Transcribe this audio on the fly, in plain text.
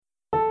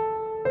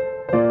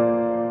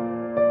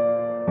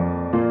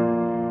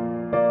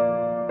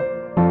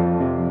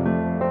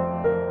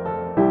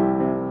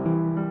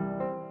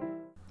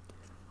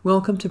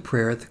Welcome to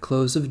prayer at the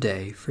close of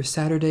day for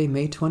Saturday,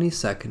 May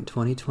 22nd,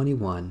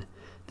 2021,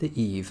 the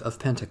eve of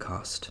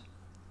Pentecost.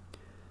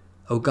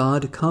 O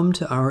God, come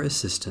to our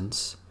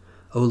assistance.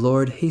 O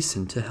Lord,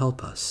 hasten to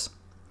help us.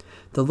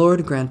 The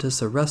Lord grant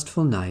us a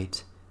restful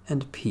night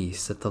and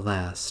peace at the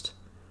last.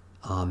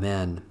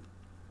 Amen.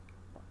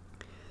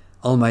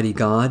 Almighty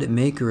God,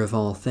 maker of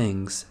all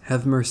things,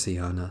 have mercy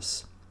on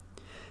us.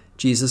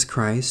 Jesus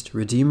Christ,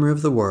 Redeemer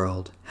of the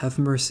world, have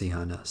mercy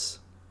on us.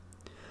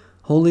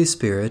 Holy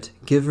Spirit,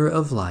 giver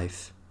of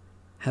life,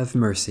 have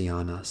mercy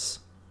on us.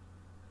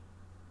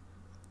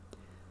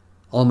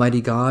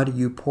 Almighty God,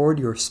 you poured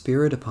your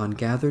Spirit upon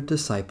gathered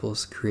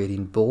disciples,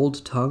 creating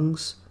bold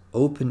tongues,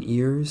 open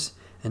ears,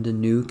 and a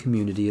new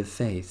community of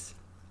faith.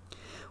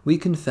 We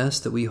confess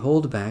that we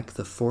hold back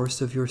the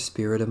force of your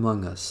Spirit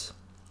among us.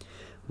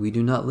 We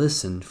do not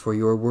listen for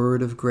your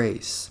word of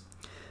grace,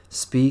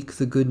 speak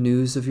the good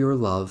news of your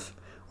love,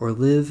 or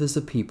live as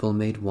a people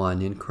made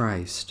one in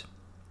Christ.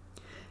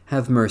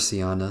 Have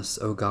mercy on us,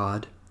 O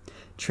God.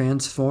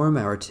 Transform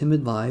our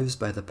timid lives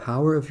by the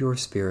power of your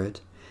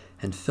Spirit,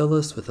 and fill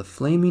us with a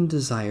flaming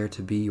desire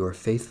to be your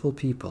faithful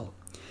people,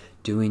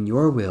 doing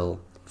your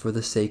will for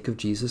the sake of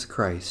Jesus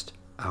Christ,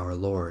 our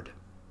Lord.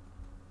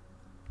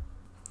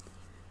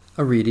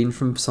 A reading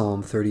from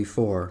Psalm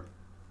 34.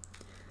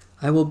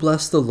 I will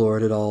bless the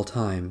Lord at all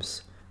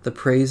times. The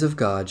praise of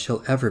God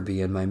shall ever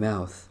be in my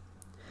mouth.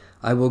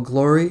 I will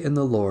glory in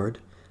the Lord.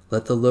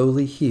 Let the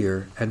lowly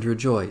hear and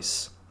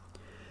rejoice.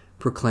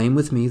 Proclaim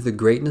with me the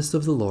greatness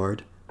of the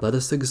Lord. Let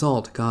us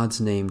exalt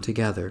God's name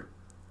together.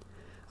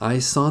 I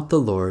sought the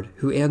Lord,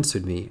 who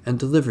answered me and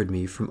delivered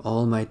me from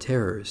all my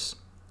terrors.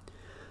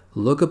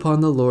 Look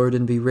upon the Lord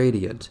and be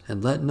radiant,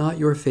 and let not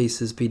your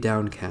faces be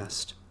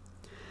downcast.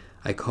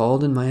 I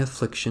called in my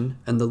affliction,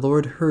 and the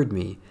Lord heard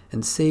me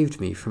and saved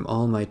me from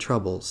all my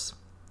troubles.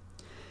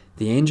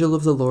 The angel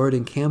of the Lord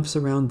encamps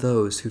around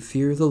those who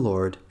fear the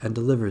Lord and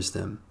delivers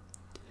them.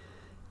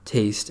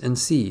 Taste and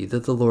see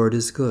that the Lord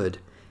is good.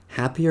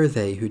 Happy are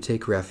they who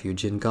take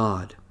refuge in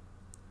God.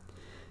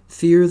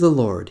 Fear the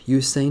Lord, you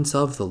saints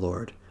of the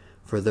Lord,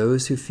 for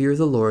those who fear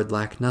the Lord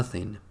lack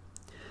nothing.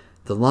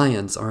 The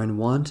lions are in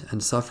want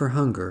and suffer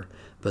hunger,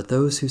 but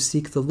those who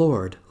seek the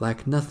Lord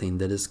lack nothing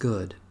that is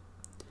good.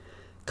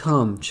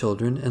 Come,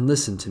 children, and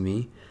listen to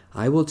me.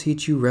 I will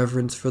teach you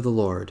reverence for the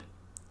Lord.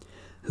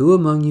 Who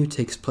among you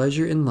takes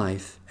pleasure in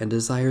life and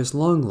desires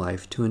long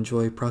life to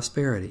enjoy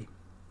prosperity?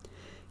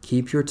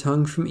 Keep your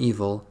tongue from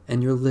evil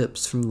and your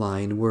lips from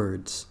lying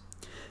words.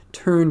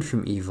 Turn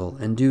from evil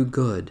and do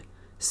good.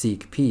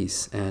 Seek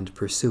peace and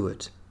pursue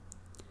it.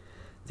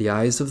 The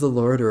eyes of the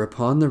Lord are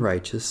upon the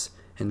righteous,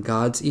 and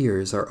God's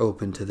ears are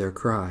open to their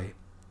cry.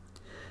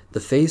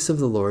 The face of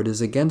the Lord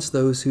is against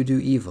those who do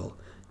evil,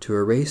 to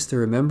erase the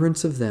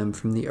remembrance of them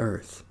from the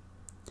earth.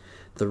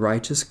 The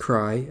righteous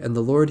cry, and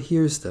the Lord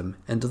hears them,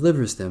 and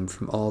delivers them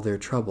from all their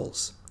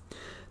troubles.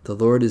 The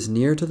Lord is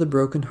near to the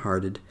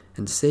brokenhearted,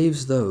 and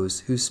saves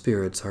those whose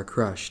spirits are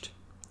crushed.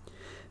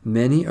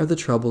 Many are the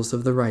troubles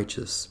of the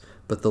righteous,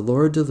 but the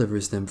Lord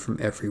delivers them from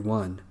every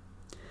one.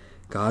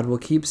 God will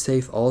keep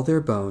safe all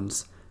their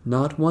bones,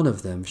 not one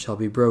of them shall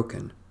be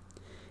broken.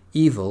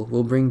 Evil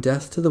will bring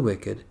death to the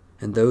wicked,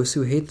 and those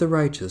who hate the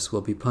righteous will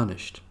be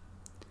punished.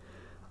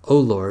 O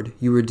Lord,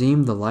 you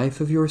redeem the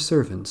life of your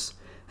servants,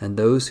 and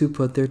those who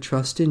put their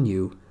trust in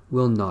you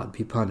will not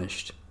be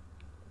punished.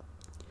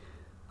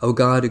 O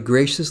God,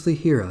 graciously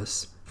hear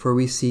us, for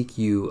we seek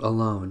you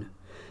alone.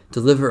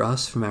 Deliver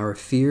us from our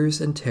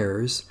fears and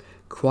terrors,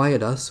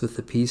 quiet us with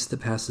the peace that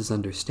passes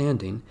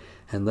understanding,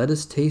 and let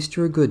us taste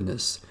your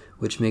goodness,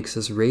 which makes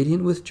us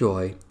radiant with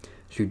joy,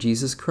 through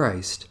Jesus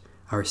Christ,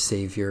 our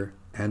Savior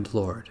and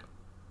Lord.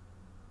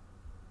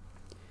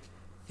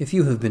 If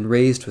you have been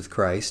raised with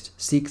Christ,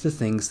 seek the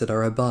things that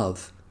are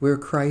above, where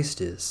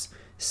Christ is,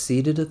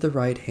 seated at the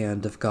right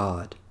hand of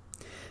God.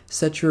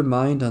 Set your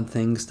mind on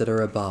things that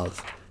are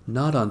above,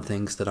 not on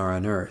things that are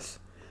on earth.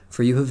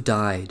 For you have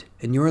died,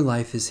 and your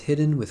life is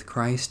hidden with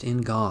Christ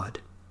in God.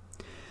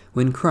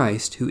 When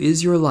Christ, who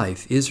is your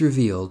life, is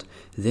revealed,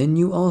 then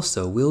you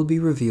also will be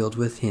revealed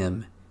with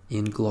him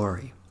in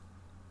glory.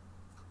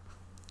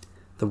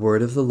 The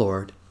word of the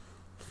Lord.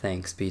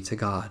 Thanks be to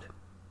God.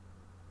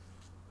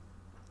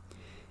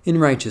 In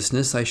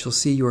righteousness I shall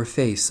see your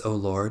face, O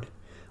Lord.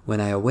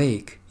 When I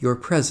awake, your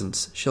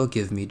presence shall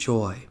give me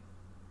joy.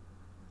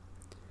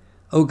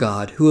 O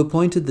God, who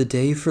appointed the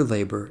day for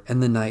labor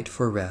and the night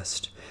for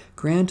rest,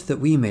 grant that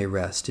we may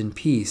rest in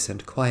peace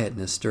and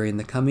quietness during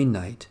the coming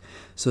night,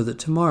 so that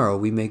tomorrow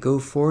we may go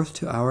forth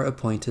to our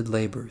appointed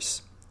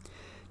labors.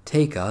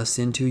 Take us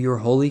into your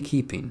holy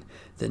keeping,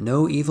 that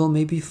no evil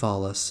may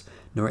befall us,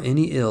 nor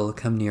any ill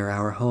come near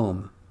our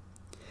home.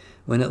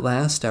 When at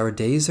last our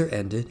days are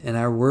ended and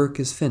our work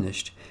is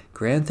finished,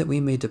 grant that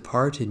we may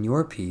depart in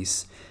your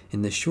peace,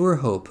 in the sure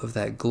hope of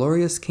that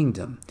glorious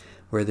kingdom,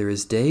 where there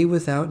is day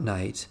without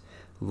night,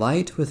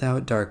 light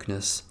without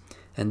darkness,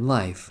 and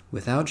life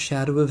without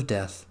shadow of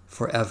death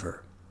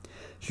forever.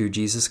 Through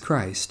Jesus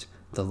Christ,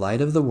 the light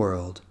of the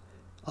world.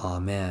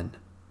 Amen.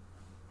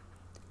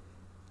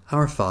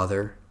 Our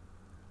Father,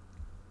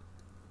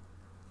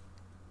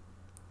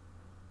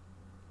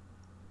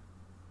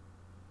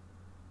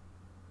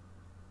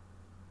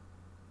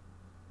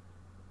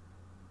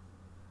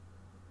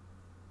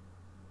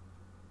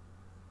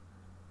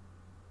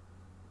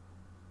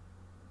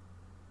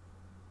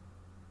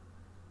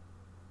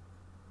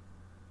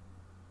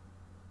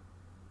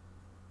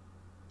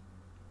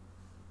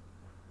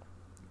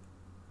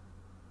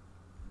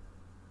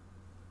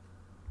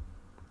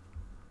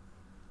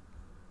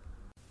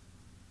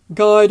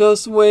 Guide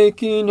us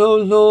waking, O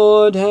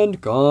Lord, and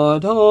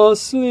guard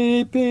us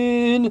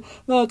sleeping,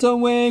 that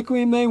awake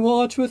we may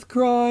watch with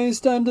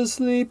Christ, and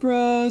asleep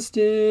rest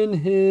in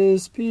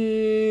his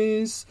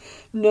peace.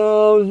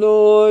 Now,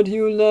 Lord,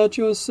 you let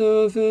your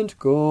servant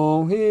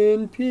go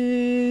in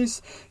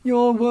peace.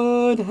 Your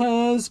word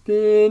has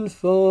been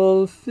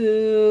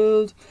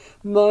fulfilled.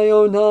 My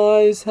own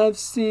eyes have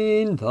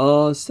seen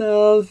the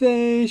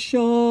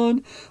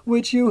salvation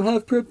which you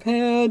have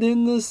prepared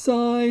in the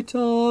sight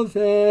of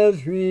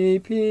every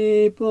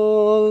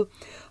people,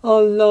 a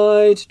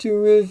light to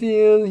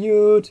reveal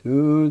you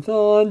to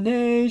the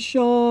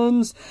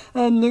nations,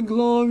 and the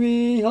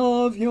glory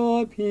of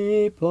your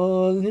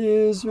people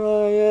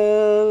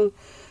Israel.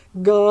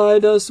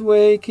 Guide us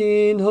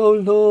waking, O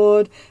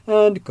Lord,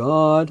 and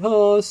guard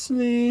us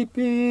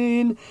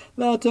sleeping,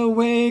 that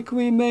awake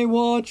we may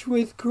watch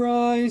with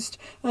Christ,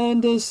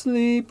 and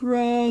asleep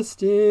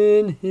rest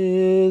in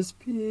his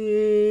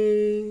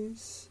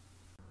peace.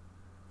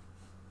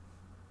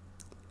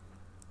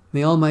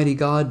 May Almighty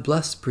God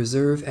bless,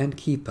 preserve, and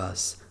keep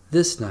us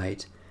this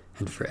night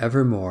and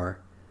forevermore.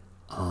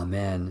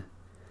 Amen.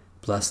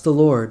 Bless the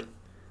Lord.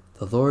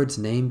 The Lord's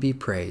name be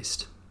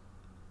praised.